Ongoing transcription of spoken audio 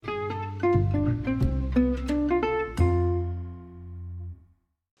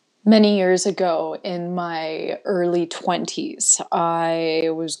Many years ago, in my early 20s, I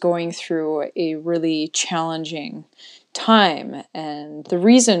was going through a really challenging time. And the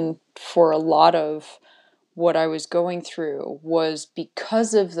reason for a lot of what I was going through was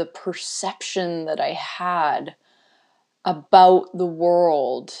because of the perception that I had about the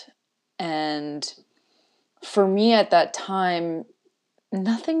world. And for me at that time,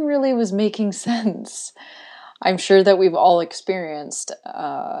 nothing really was making sense. I'm sure that we've all experienced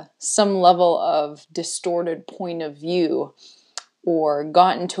some level of distorted point of view or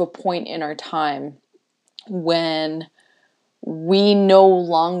gotten to a point in our time when we no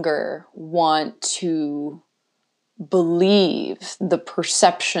longer want to believe the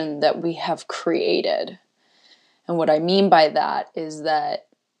perception that we have created. And what I mean by that is that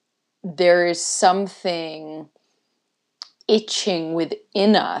there is something itching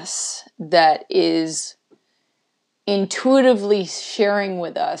within us that is intuitively sharing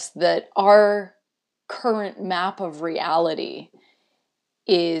with us that our current map of reality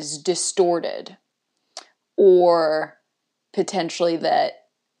is distorted, or potentially that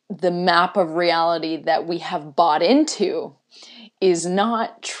the map of reality that we have bought into is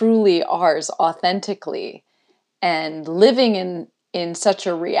not truly ours authentically. And living in such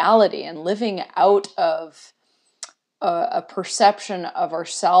a reality and living out of a perception of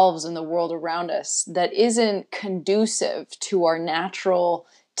ourselves and the world around us that isn't conducive to our natural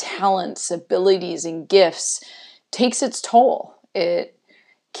talents, abilities, and gifts takes its toll. It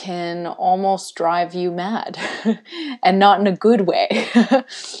can almost drive you mad and not in a good way.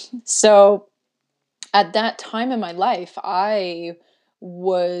 So at that time in my life, I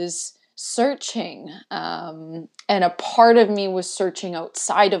was searching, and a part of me was searching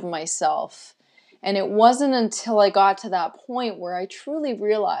outside of myself. And it wasn't until I got to that point where I truly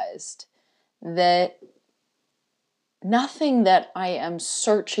realized that nothing that I am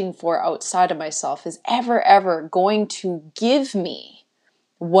searching for outside of myself is ever going to give me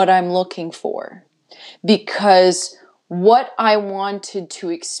what I'm looking for. Because what I wanted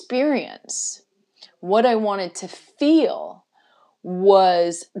to experience, what I wanted to feel,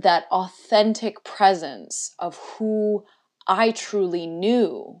 was that authentic presence of who I truly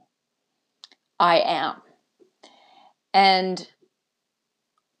knew I am. And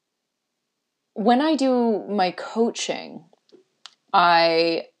when I do my coaching,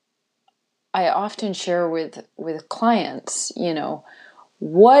 I I often share with clients,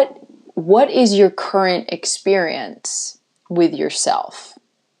 what what is your current experience with yourself?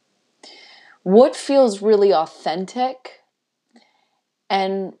 What feels really authentic?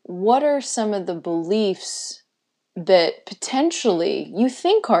 And what are some of the beliefs that potentially you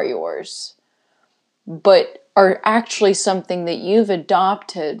think are yours, but are actually something that you've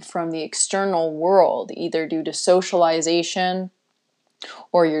adopted from the external world, either due to socialization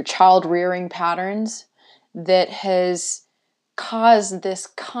or your child rearing patterns, that has caused this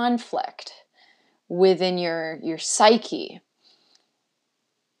conflict within your psyche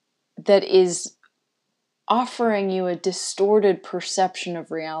that is offering you a distorted perception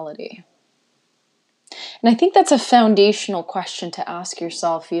of reality? And I think that's a foundational question to ask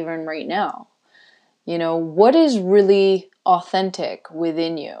yourself even right now. What is really authentic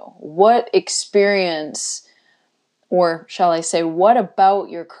within you? What experience, or shall I say, what about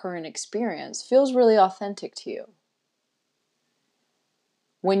your current experience feels really authentic to you?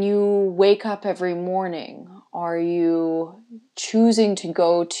 When you wake up every morning, are you choosing to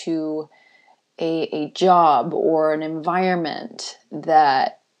go to a job or an environment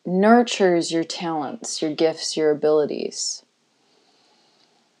that nurtures your talents, your gifts, your abilities?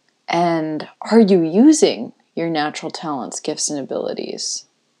 And are you using your natural talents, gifts, and abilities?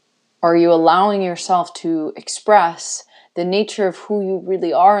 Are you allowing yourself to express the nature of who you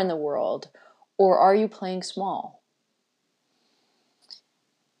really are in the world, or are you playing small?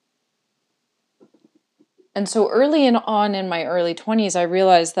 And so on in my early 20s, I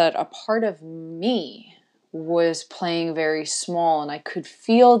realized that a part of me was playing very small, and I could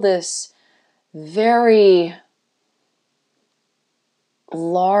feel this very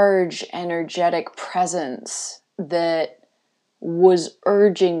large energetic presence that was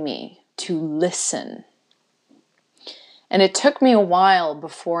urging me to listen. And it took me a while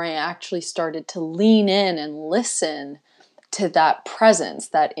before I actually started to lean in and listen to that presence,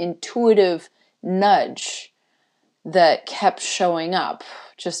 that intuitive nudge that kept showing up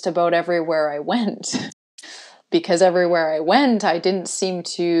just about everywhere I went. Because everywhere I went, I didn't seem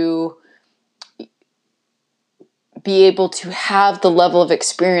to be able to have the level of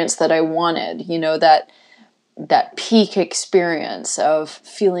experience that I wanted, that peak experience of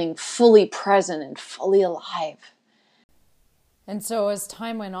feeling fully present and fully alive. And so as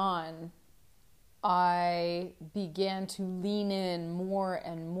time went on, I began to lean in more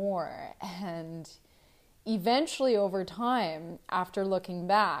and more. And eventually, over time, after looking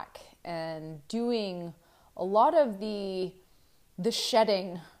back and doing a lot of the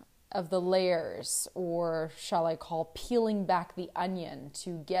shedding of the layers, or shall I call peeling back the onion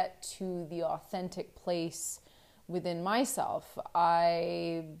to get to the authentic place within myself,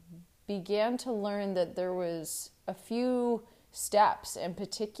 I began to learn that there was a few steps in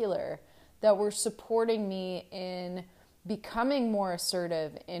particular that were supporting me in becoming more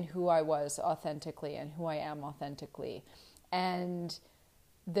assertive in who I was authentically and who I am authentically. And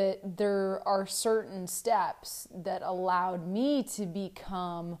that there are certain steps that allowed me to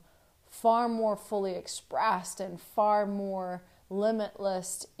become far more fully expressed and far more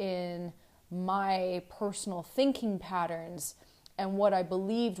limitless in my personal thinking patterns and what I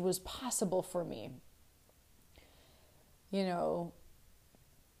believed was possible for me. You know,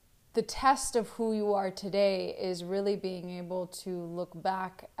 the test of who you are today is really being able to look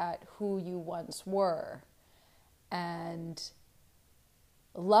back at who you once were and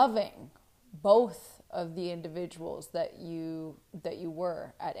loving both of the individuals that you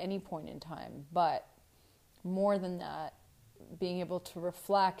were at any point in time, but more than that, being able to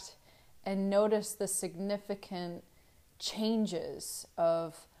reflect and notice the significant changes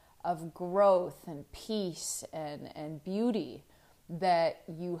of growth and peace and beauty that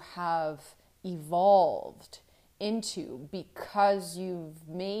you have evolved into because you've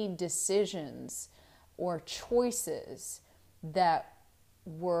made decisions or choices that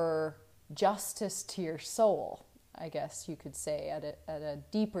were justice to your soul, I guess you could say, at a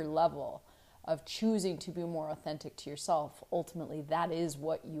deeper level of choosing to be more authentic to yourself. Ultimately, that is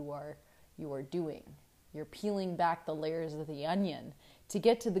what you are doing. You're peeling back the layers of the onion to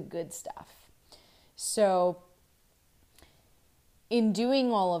get to the good stuff. So in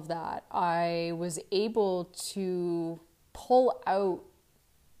doing all of that, I was able to pull out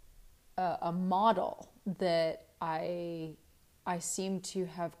a model that I seem to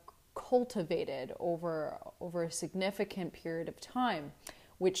have cultivated over a significant period of time,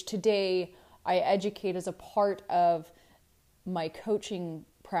 which today I educate as a part of my coaching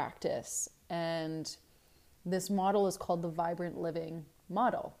practice. And this model is called the Vibrant Living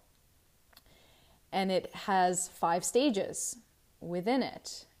Model. And it has 5 stages within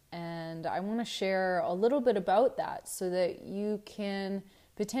it. And I want to share a little bit about that so that you can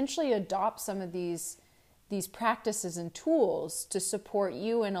potentially adopt some of these practices and tools to support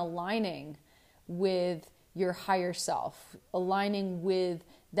you in aligning with your higher self, aligning with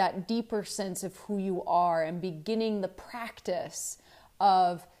that deeper sense of who you are, and beginning the practice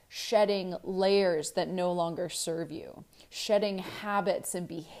of shedding layers that no longer serve you, shedding habits and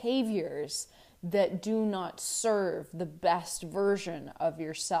behaviors that do not serve the best version of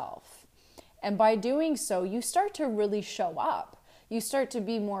yourself. And by doing so, you start to really show up. You start to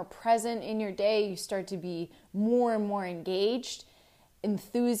be more present in your day. You start to be more and more engaged.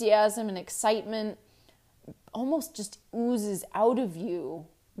 Enthusiasm and excitement almost just oozes out of you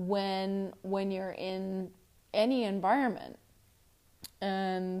when you're in any environment.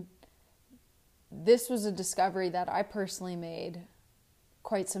 And this was a discovery that I personally made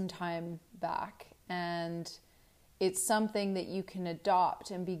quite some time back. And it's something that you can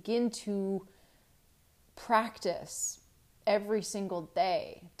adopt and begin to practice every single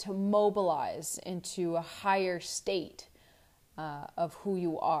day to mobilize into a higher state of who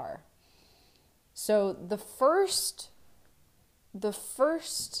you are. So the first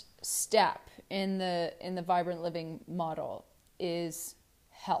step in the Vibrant Living model is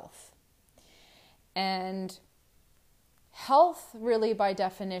health. And health, really by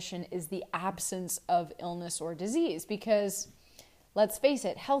definition, is the absence of illness or disease, because let's face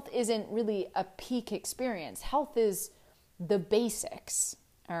it, health isn't really a peak experience. Health is the basics,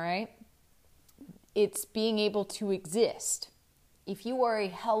 all right? It's being able to exist. If you are a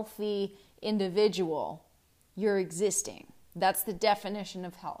healthy individual, you're existing. That's the definition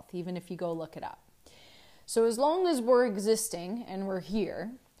of health, even if you go look it up. So as long as we're existing and we're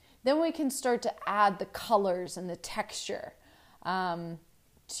here, then we can start to add the colors and the texture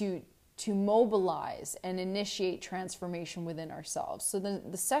to mobilize and initiate transformation within ourselves. So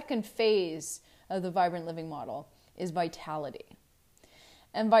the second phase of the Vibrant Living model is vitality.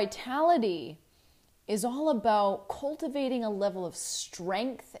 And vitality is all about cultivating a level of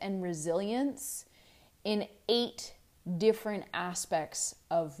strength and resilience in 8 different aspects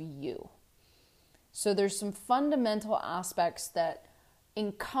of you. So there's some fundamental aspects that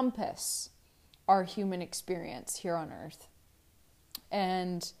encompass our human experience here on earth.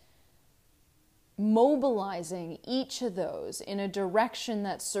 And mobilizing each of those in a direction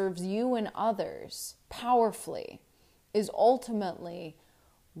that serves you and others powerfully is ultimately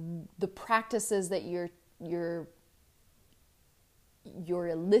the practices that you're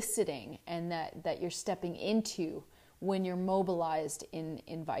eliciting and that you're stepping into when you're mobilized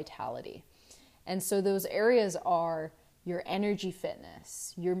in vitality. And so those areas are your energy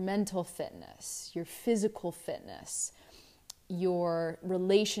fitness, your mental fitness, your physical fitness, your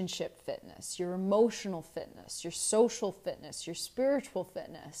relationship fitness, your emotional fitness, your social fitness, your spiritual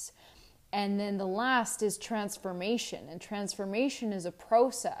fitness. And then the last is transformation. And transformation is a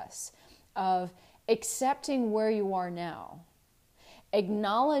process of accepting where you are now,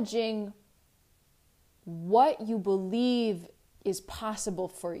 acknowledging what you believe is possible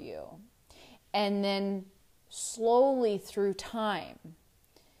for you, and then slowly through time,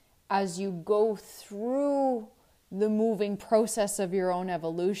 as you go through the moving process of your own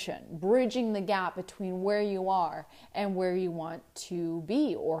evolution, bridging the gap between where you are and where you want to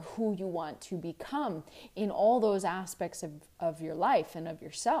be or who you want to become in all those aspects of your life and of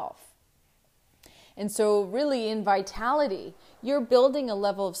yourself. And so really in vitality, you're building a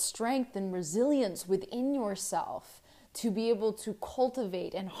level of strength and resilience within yourself to be able to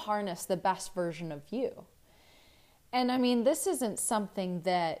cultivate and harness the best version of you. And I mean, this isn't something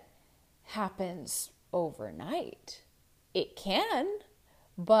that happens overnight. It can,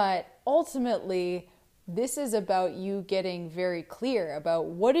 but ultimately, this is about you getting very clear about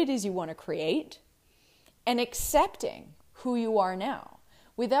what it is you want to create and accepting who you are now.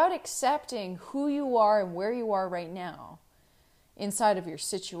 Without accepting who you are and where you are right now, inside of your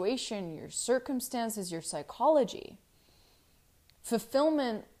situation, your circumstances, your psychology,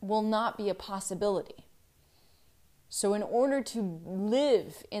 fulfillment will not be a possibility. So in order to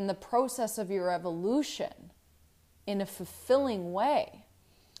live in the process of your evolution in a fulfilling way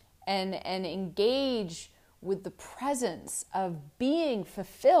and engage with the presence of being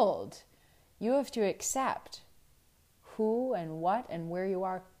fulfilled, you have to accept who and what and where you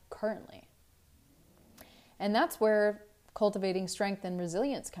are currently. And that's where cultivating strength and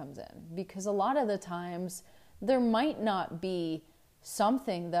resilience comes in, because a lot of the times there might not be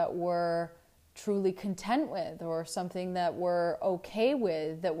something that we're truly content with or something that we're okay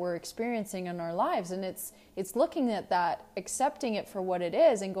with that we're experiencing in our lives. And it's looking at that, accepting it for what it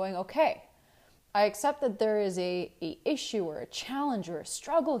is and going, okay, I accept that there is a issue or a challenge or a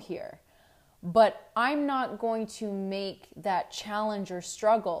struggle here, but I'm not going to make that challenge or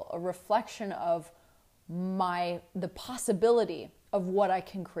struggle a reflection of the possibility of what I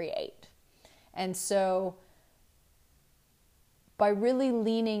can create. And so by really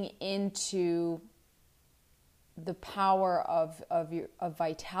leaning into the power of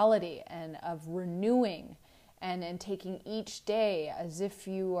vitality and of renewing and taking each day as if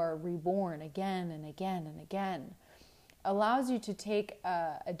you are reborn again and again and again, allows you to take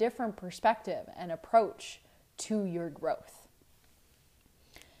a different perspective and approach to your growth.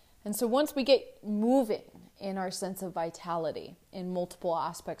 And so once we get moving in our sense of vitality in multiple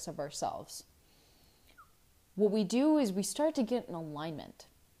aspects of ourselves, what we do is we start to get in alignment.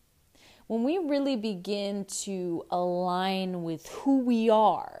 When we really begin to align with who we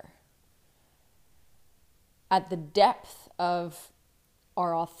are at the depth of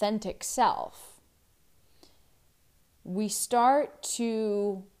our authentic self, we start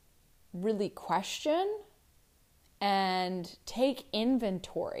to really question and take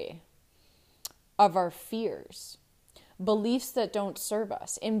inventory of our fears, beliefs that don't serve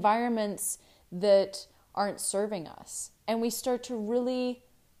us, environments that aren't serving us. And we start to really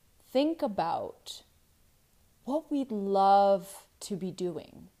think about what we'd love to be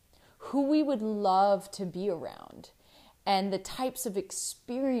doing, who we would love to be around, and the types of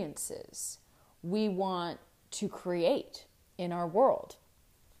experiences we want to create in our world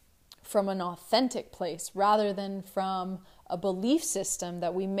from an authentic place rather than from a belief system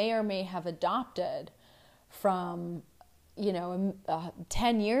that we may or may have adopted from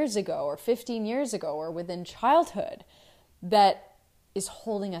 10 years ago or 15 years ago or within childhood that is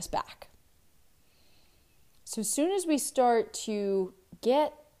holding us back. So as soon as we start to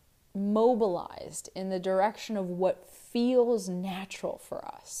get mobilized in the direction of what feels natural for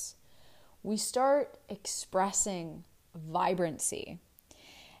us, we start expressing vibrancy.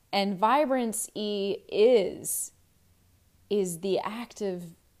 And vibrancy is the act of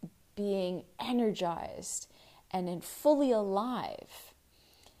being energized and fully alive.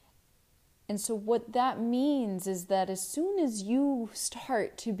 And so what that means is that as soon as you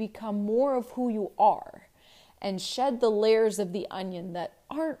start to become more of who you are and shed the layers of the onion that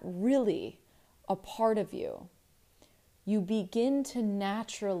aren't really a part of you, you begin to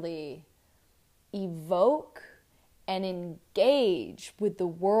naturally evoke and engage with the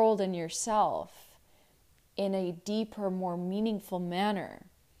world and yourself in a deeper, more meaningful manner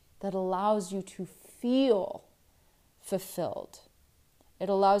that allows you to feel fulfilled. It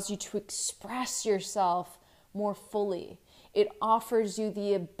allows you to express yourself more fully. It offers you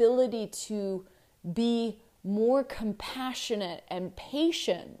the ability to be more compassionate and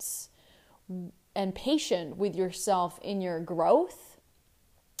patient with yourself in your growth.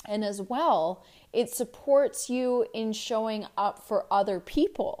 And as well, it supports you in showing up for other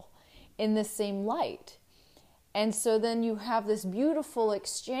people in the same light. And so then you have this beautiful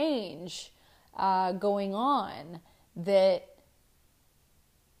exchange going on that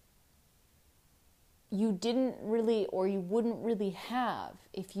you didn't really, or you wouldn't really have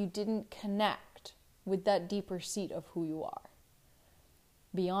if you didn't connect with that deeper seat of who you are.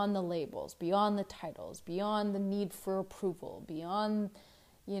 Beyond the labels, beyond the titles, beyond the need for approval, beyond,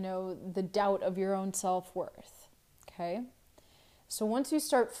 the doubt of your own self-worth. Okay? So once you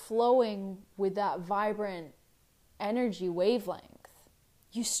start flowing with that vibrant energy wavelength,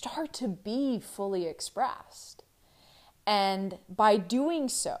 you start to be fully expressed. And by doing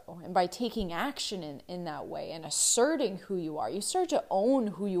so, and by taking action in that way and asserting who you are, you start to own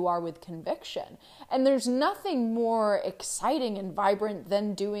who you are with conviction. And there's nothing more exciting and vibrant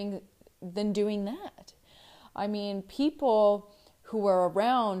than doing that. I mean, people who are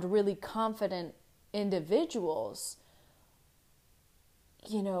around really confident individuals,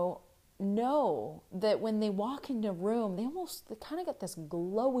 know that when they walk into a room, they kind of get this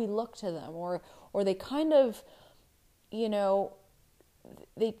glowy look to them, or they kind of,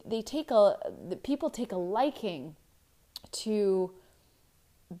 people take a liking to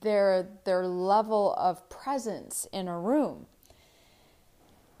their level of presence in a room.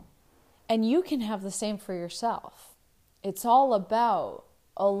 And you can have the same for yourself. It's all about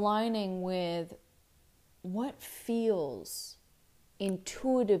aligning with what feels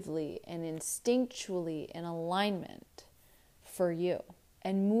intuitively and instinctually in alignment for you,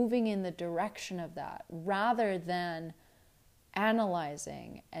 and moving in the direction of that rather than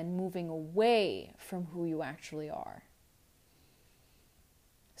analyzing and moving away from who you actually are.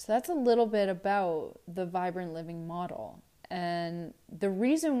 So that's a little bit about the Vibrant Living model. And the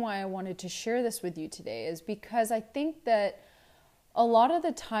reason why I wanted to share this with you today is because I think that a lot of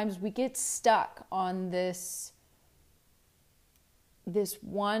the times we get stuck on this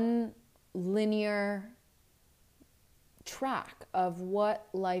one linear track of what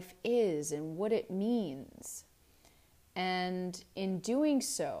life is and what it means. And in doing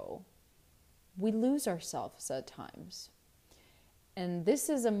so, we lose ourselves at times. And this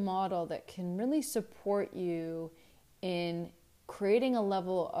is a model that can really support you in creating a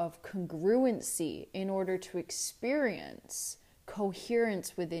level of congruency in order to experience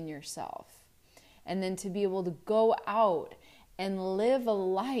coherence within yourself. And then to be able to go out and live a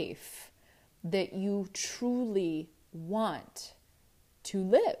life that you truly want to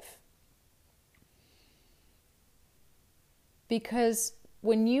live. Because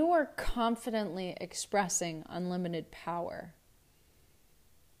when you are confidently expressing unlimited power,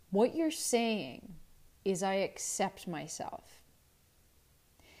 what you're saying is, I accept myself.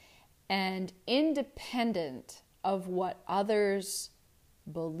 And independent of what others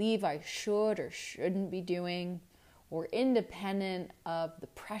believe I should or shouldn't be doing, or independent of the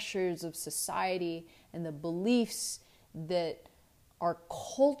pressures of society and the beliefs that our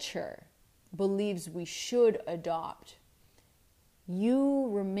culture believes we should adopt, you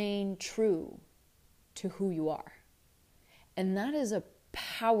remain true to who you are. And that is a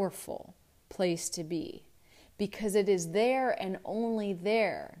powerful place to be, because it is there and only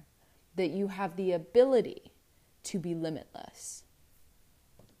there that you have the ability to be limitless.